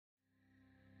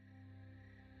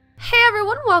Hey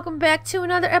everyone, welcome back to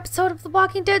another episode of The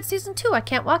Walking Dead Season 2. I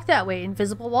can't walk that way,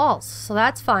 invisible walls, so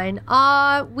that's fine.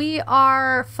 We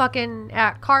are fucking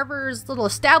at Carver's little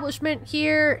establishment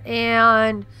here,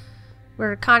 and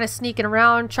we're kind of sneaking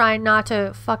around, trying not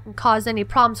to fucking cause any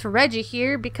problems for Reggie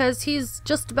here, because he's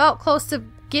just about close to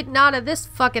getting out of this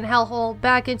fucking hellhole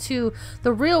back into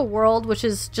the real world, which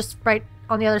is just right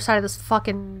on the other side of this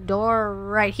fucking door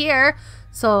right here,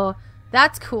 so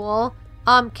that's cool.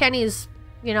 Kenny's,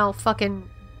 you know, fucking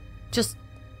just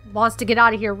wants to get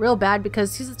out of here real bad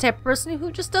because he's the type of person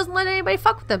who just doesn't let anybody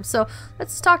fuck with him. So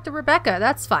let's talk to Rebecca.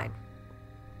 That's fine.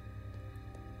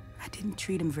 I didn't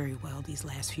treat him very well these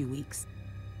last few weeks.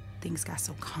 Things got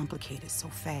so complicated so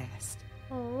fast.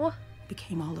 Oh. It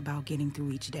became all about getting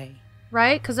through each day.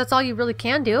 Right? Because that's all you really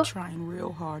can do. Trying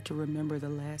real hard to remember the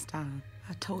last time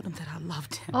I told him that I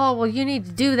loved him. Oh, well, you need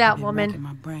to do that, woman. In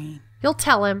my brain. You'll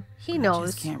tell him. He knows. I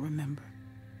just can't remember.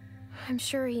 I'm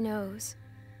sure he knows.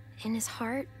 In his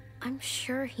heart, I'm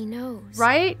sure he knows.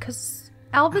 Right? Because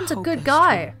Alvin's a good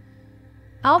guy. True.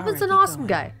 Alvin's an awesome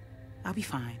guy. I'll be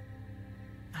fine.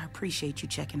 I appreciate you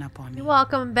checking up on me. You're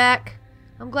welcome back.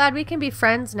 I'm glad we can be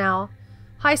friends now.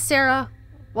 Hi, Sarah.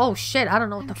 Whoa, shit. I don't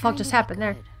know what the fuck just happened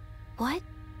there. What?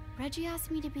 Reggie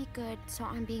asked me to be good, so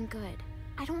I'm being good.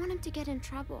 I don't want him to get in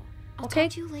trouble. I'll Okay.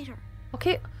 talk to you later.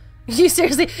 Okay. You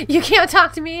seriously, you can't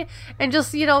talk to me and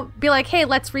just, you know, be like, hey,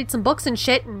 let's read some books and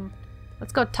shit and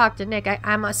let's go talk to Nick.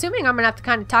 I'm assuming I'm gonna have to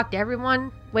kind of talk to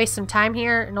everyone, waste some time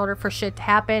here in order for shit to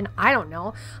happen. I don't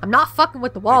know. I'm not fucking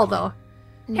with the wall, though.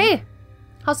 Hey,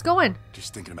 how's it going?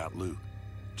 Just thinking about Luke.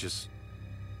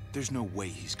 There's no way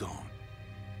he's gone.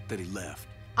 That he left.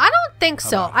 I don't think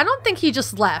so. I don't think he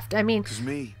just left. I mean... 'Cause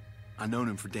me, I've known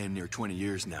him for damn near 20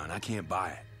 years now, and I can't buy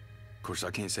it. Of course,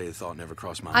 I can't say the thought never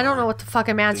crossed my mind. I don't know what the fuck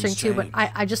I'm answering to, but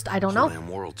I don't know. The damn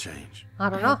world changed. I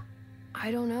don't know.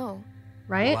 I don't know.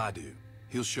 Right? Well, I do.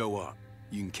 He'll show up.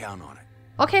 You can count on it.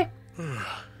 Okay.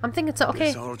 I'm thinking so. Okay.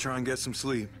 Guess I'll try and get some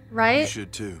sleep. Right? You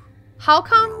should too. How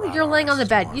come you're laying on the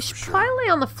bed? You should for probably lay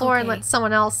on the floor and let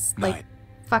someone else, like, Night.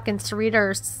 fucking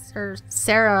Sarita or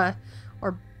Sarah,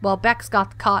 or, well, Beck's got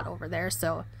the cot over there,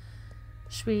 so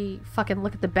should we fucking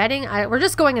look at the bedding? We're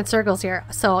just going in circles here,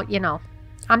 so, you know.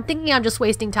 I'm thinking I'm just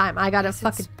wasting time. I gotta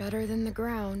fucking... It's better than the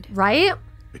ground. Right?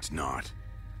 It's not.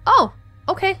 Oh,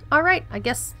 okay, alright. I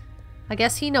guess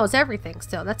he knows everything,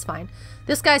 so that's fine.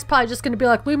 This guy's probably just gonna be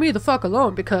like, leave me the fuck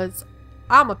alone, because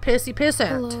I'm a pissy pissant.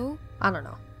 Hello? I don't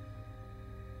know.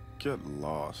 Get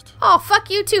lost. Oh, fuck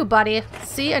you too, buddy.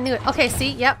 See, I knew it. Okay,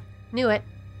 see, yep, knew it.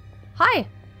 Hi.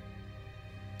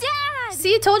 Dad!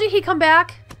 See, I told you he'd come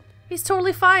back. He's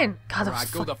totally fine. God, that was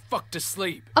Alright, go the fuck to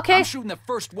sleep. Okay. I'm shooting the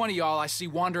first one of y'all I see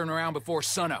wandering around before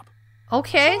sunup.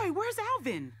 Okay. Joy, where's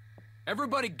Alvin?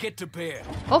 Everybody get to bed.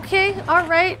 Okay,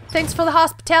 alright. Thanks for the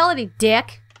hospitality,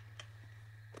 dick.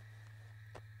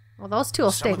 Well, those two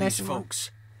will stay Some of nice these and warm.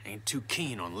 folks ain't too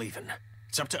keen on leaving.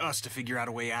 It's up to us to figure out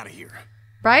a way out of here.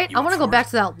 Right? You I up want to go for back it?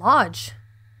 to that lodge.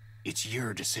 It's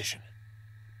your decision.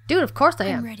 Dude, of course I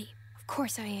I'm am. ready. Of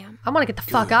course I am. I want to get the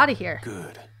fuck Good, out of here.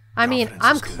 Good. I mean, Confidence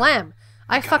I'm is good. Clem.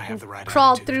 I You gotta fucking have the right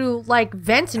crawled attitude. through, like,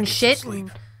 vents and Get some shit sleep.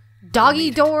 and doggy need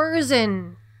it. doors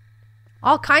and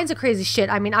all kinds of crazy shit.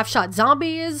 I mean, I've shot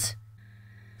zombies.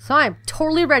 So I'm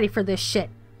totally ready for this shit.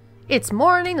 It's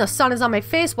morning, the sun is on my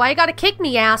face. Why you gotta kick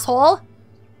me, asshole?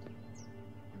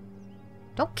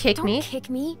 Don't kick Don't me. kick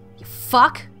me. You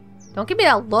fuck. Don't give me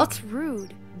that look. It's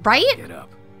rude. Right? Get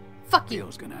up. Fuck you.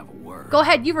 Bill's gonna have a word. Go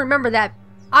ahead, you remember that.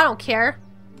 I don't care.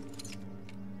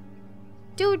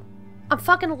 Dude, I'm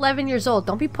fucking 11 years old.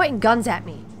 Don't be pointing guns at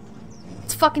me.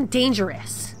 It's fucking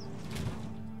dangerous.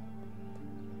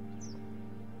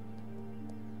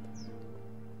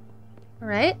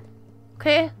 Alright.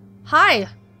 Okay. Hi.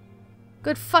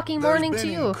 Good fucking morning to There's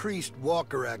been you. increased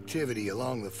walker activity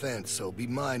along the fence, so be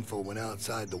mindful when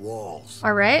outside the walls.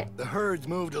 Alright. The herd's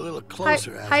moved a little Hi,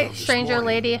 closer as hi of this stranger morning,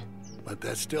 lady. but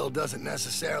that still doesn't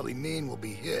necessarily mean we'll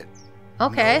be hit.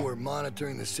 Okay. No, we're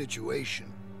monitoring the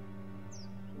situation.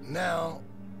 Now,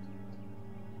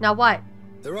 Now what?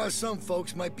 there are some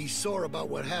folks might be sore about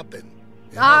what happened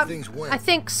and how things went. I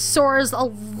think Sora's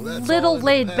a that's little all in the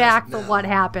laid past back for now. what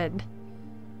happened.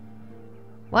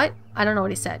 What? I don't know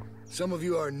what he said. Some of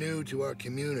you are new to our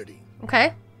community.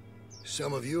 Okay.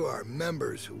 Some of you are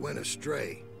members who went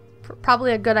astray.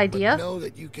 Probably a good idea. But know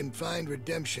that you can find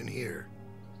redemption here.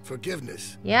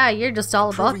 Forgiveness. Yeah, you're just all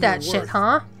about Proving that your shit, worth.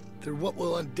 huh? Through what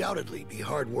will undoubtedly be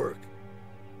hard work.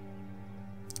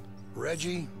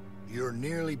 Reggie, you're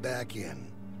nearly back in.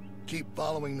 Keep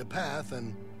following the path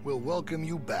and we'll welcome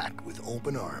you back with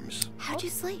open arms. How'd you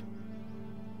sleep?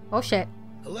 Oh shit.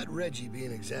 Let Reggie be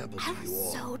an example to I'm you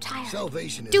all. so tired.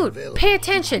 Salvation is Dude, available. pay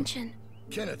attention.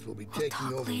 Kenneth will be We'll taking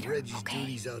talk over later, Reggie's okay?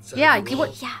 duties outside Yeah, the you role.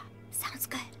 would- Yeah, sounds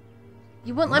good.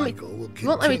 You wouldn't let me. Michael will You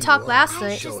wouldn't let me talk continue last on I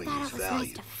night. just showing thought his it was value.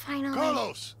 nice to finally...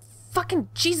 Carlos! Fucking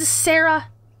Jesus, Sarah.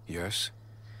 Yes?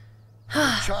 Your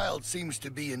child seems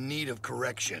to be in need of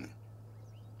correction.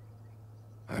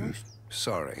 I'm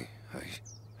sorry.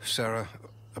 Sarah,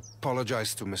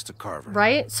 apologize to Mr. Carver.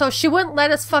 Right? So she wouldn't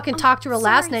let us fucking talk to her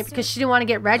last sorry, night because sir. she didn't want to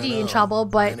get Reggie in trouble,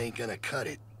 but That ain't gonna cut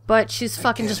it. she's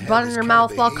fucking can't just have running this her kind of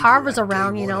mouth while behavior Carver's on day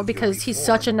around, you one know, of your because he's reform.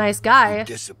 such a nice guy.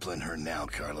 Discipline her now,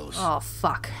 Carlos. Oh,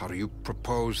 fuck. How do you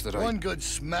propose that One good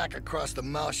smack across the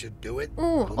mouth should do it.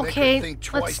 Ooh, It'll make okay, her think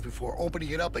twice let's- before opening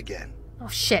it up again. Oh,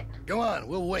 shit. Go on,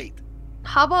 we'll wait.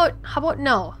 How about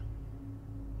no?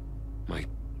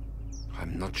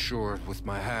 I'm not sure with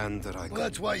my hand that I Well, could...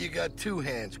 that's why you got two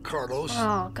hands, Carlos.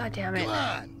 Oh, god damn it. Come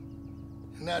on.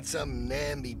 Not some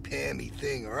namby-pamby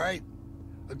thing, all right?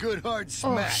 A good hard Oh,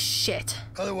 smack. shit.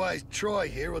 Otherwise, Troy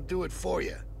here will do it for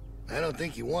you. I don't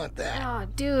think you want that. Oh, He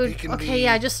dude. can Okay, be-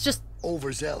 yeah, just...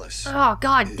 Overzealous. Oh,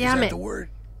 god Is damn that it. the word?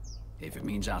 If it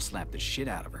means I'll slap the shit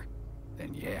out of her,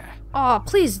 then yeah. Oh,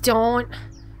 please don't.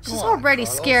 She's Go on, already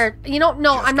Carlos. scared. You know,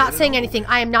 no, Just I'm not get it saying over anything.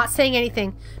 with. I am not saying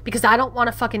anything because I don't want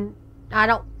to fucking...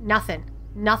 Nothing.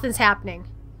 Nothing's happening.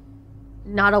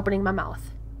 Not opening my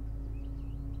mouth.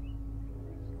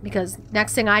 Because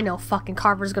next thing I know, fucking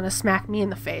Carver's gonna smack me in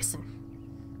the face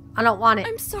and I don't want it.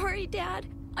 I'm sorry, Dad.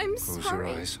 I'm Close your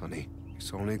sorry. eyes, honey.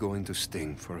 It's only going to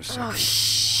sting for a second. Oh,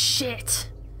 shit.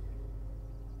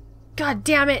 God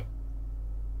damn it.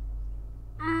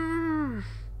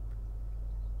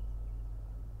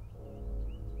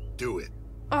 Do it.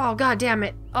 Oh, god damn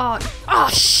it. Oh,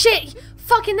 shit.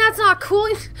 Fucking, that's not cool.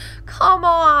 Come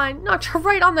on. Knocked her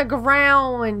right on the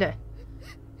ground.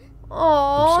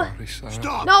 Oh. I'm sorry, Sarah.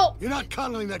 Stop! No. You're not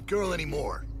coddling that girl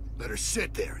anymore. Let her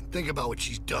sit there and think about what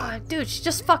she's done. Dude, she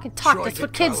just fucking talk. Troy, That's get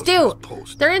what kids Carlos do. to his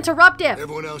post. They're interruptive.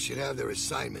 Everyone else should have their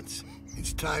assignments.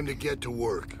 It's time to get to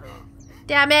work.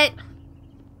 Damn it.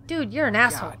 Dude, you're an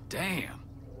asshole. God damn.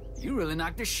 You really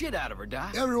knocked the shit out of her,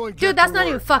 Doc. Everyone get Dude, that's to not work.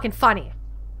 even fucking funny.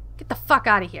 Get the fuck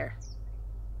out of here.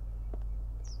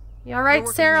 You alright,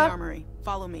 Sarah? Armory.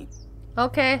 Follow me.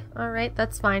 Okay, alright,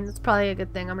 that's fine. That's probably a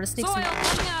good thing. I'm gonna sneak some...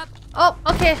 coming up. Oh,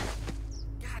 okay.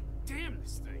 God damn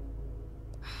this thing.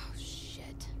 Oh,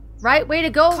 shit. Right, way to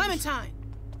go. Clementine.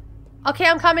 Okay,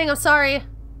 I'm coming. I'm sorry.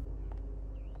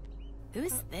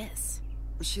 Who's this?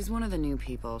 She's one of the new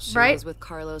people. She Right? was with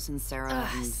Carlos and Sarah. Ugh,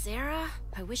 and Sarah?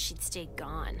 I wish she'd stayed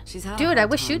gone. she's had a Dude, I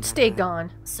hard wish time you'd with stay it.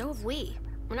 gone. So have we.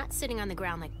 We're not sitting on the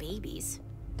ground like babies.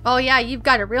 Oh yeah, you've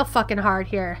got it real fucking hard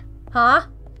here. Huh?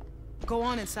 Go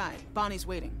on inside. Bonnie's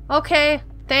waiting. Okay,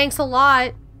 thanks a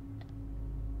lot.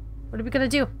 What are we gonna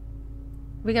do? Are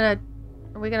we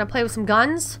gonna play with some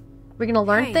guns? We're gonna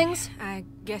learn Hey, things? I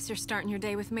guess you're starting your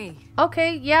day with me.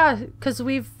 Okay, yeah, because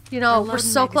we've, you know, we're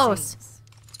so close.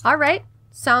 Alright,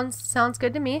 sounds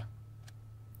good to me.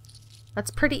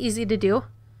 That's pretty easy to do.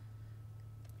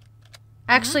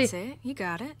 Actually, That's it. You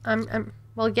got it.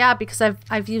 well, yeah, because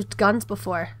I've used guns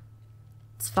before.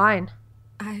 It's fine.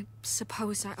 I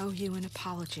suppose I owe you an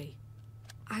apology.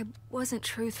 I wasn't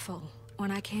truthful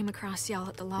when I came across y'all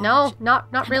at the lodge. No, not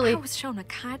And really. I was shown a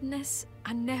kindness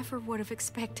I never would have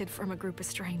expected from a group of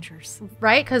strangers.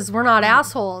 Right? Because we're not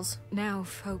assholes. Now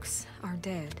folks are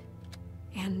dead,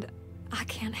 and I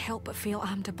can't help but feel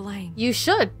I'm to blame. You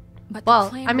should. But the Well,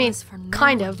 plan I mean, was for no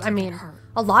kind one of. to I get mean, hurt.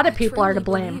 a lot of I people are to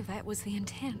truly blame. believe that was the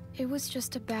intent. It was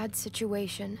just a bad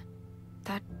situation.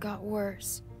 That got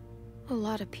worse. A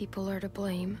lot of people are to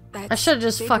blame. That's should've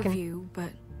just big fucking- of you, but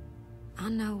I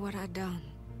know what I done.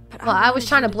 But Well, I was wanted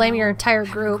trying you to blame know your entire I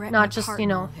group, regret not my just, part you in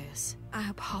know. all this. I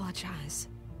apologize,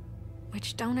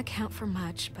 which don't account for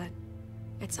much, but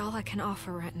it's all I can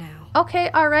offer right now. Okay,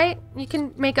 alright. You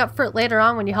can make up for it later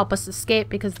on when you help us escape,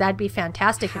 because that'd be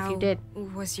fantastic if you did.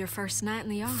 Was your first night in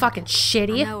the yard? Fucking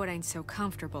shitty. I know it ain't so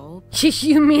comfortable.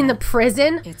 You mean the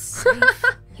prison? It's safe.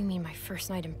 You mean my first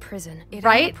night in prison? It ain't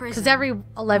Right? a because prison. every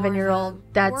 11-year-old More of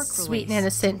a that's work sweet and release.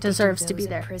 innocent Didn't they do deserves to be those in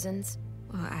there. prisons?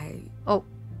 Well, Oh,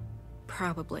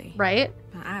 probably. right?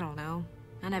 I don't know.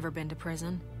 I never been to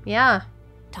prison. Yeah.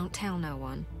 Don't tell no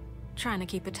one. Trying to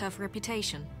keep a tough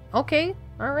reputation. Okay,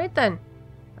 alright then.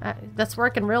 That's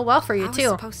working real well for you, I was too.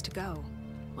 supposed to go.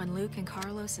 When Luke and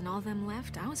Carlos and all them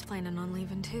left, I was planning on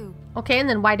leaving too. Okay, and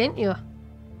then why didn't you?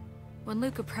 When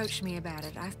Luke approached me about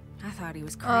it, I thought he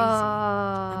was crazy.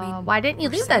 I mean, Why didn't you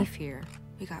we're leave then? safe here.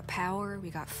 We got power, we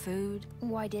got food.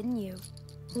 Why didn't you?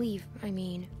 Leave, I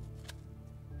mean.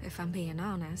 If I'm being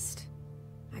honest,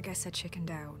 I guess I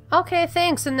chickened out. Okay,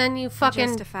 thanks. And then you fucking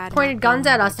Justified pointed not guns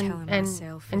going at by us telling and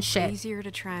myself and it's shit. easier to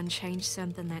try and change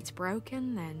something that's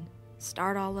broken than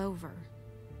start all over.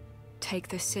 Take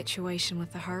this situation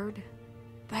with the herd.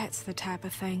 That's the type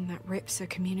of thing that rips a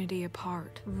community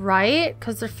apart. Right?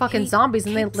 Because they're fucking He zombies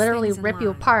and they keeps literally things in rip you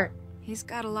line. apart. He's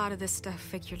got a lot of this stuff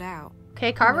figured out.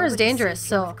 Okay, Carver is Nobody's dangerous, safe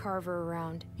here so... with Carver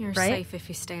around. You're Right? safe if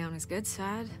you stay on his good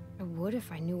side. I would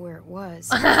if I knew where it was.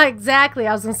 Exactly.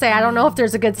 I was gonna say, I don't know if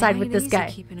there's a good side It with ain't this easy guy.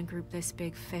 keeping a group this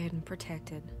big fed and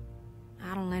protected.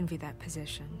 I don't envy that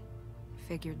position.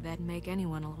 Figured that'd make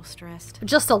anyone a little stressed.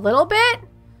 Just a little bit?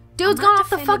 Dude's I'm gone not off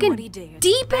the defending fucking what he did.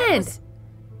 deep That end. was-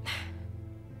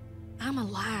 I'm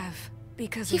alive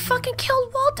because He of him. fucking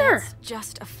killed Walter. That's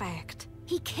just a fact.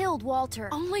 He killed Walter.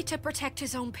 Only to protect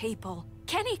his own people.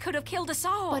 Kenny could have killed us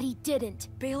all. But he didn't.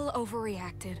 Bill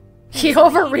overreacted. He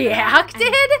overreacted?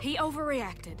 And he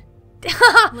overreacted.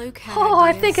 Luke had Oh, I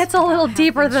ideas think it's a about little how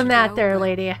deeper things than should that go, there, but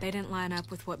lady. They didn't line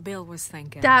up with what Bill was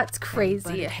thinking. That's They crazy.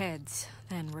 butted heads.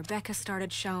 Then Rebecca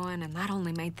started showing, and that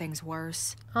only made things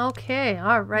worse. Okay,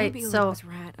 alright, Maybe Luke so... was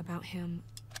right about him.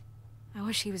 I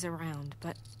wish he was around,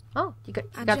 but Oh, you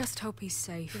I got, just hope he's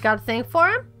safe. you got a thing for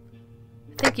him?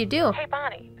 I think you do. Hey,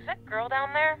 Bonnie, is that girl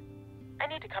down there? I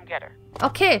need to come get her.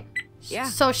 Okay. Yeah,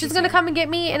 So she's she's gonna here. come and get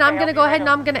me, and Okay, I'm gonna I'll go be ahead right and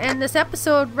I'm over. gonna end this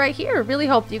episode right here. Really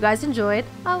hope you guys enjoyed.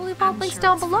 I'll leave all I'm links sure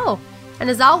down it's below. And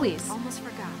as always, Almost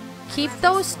forgot. keep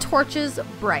those torches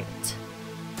bright.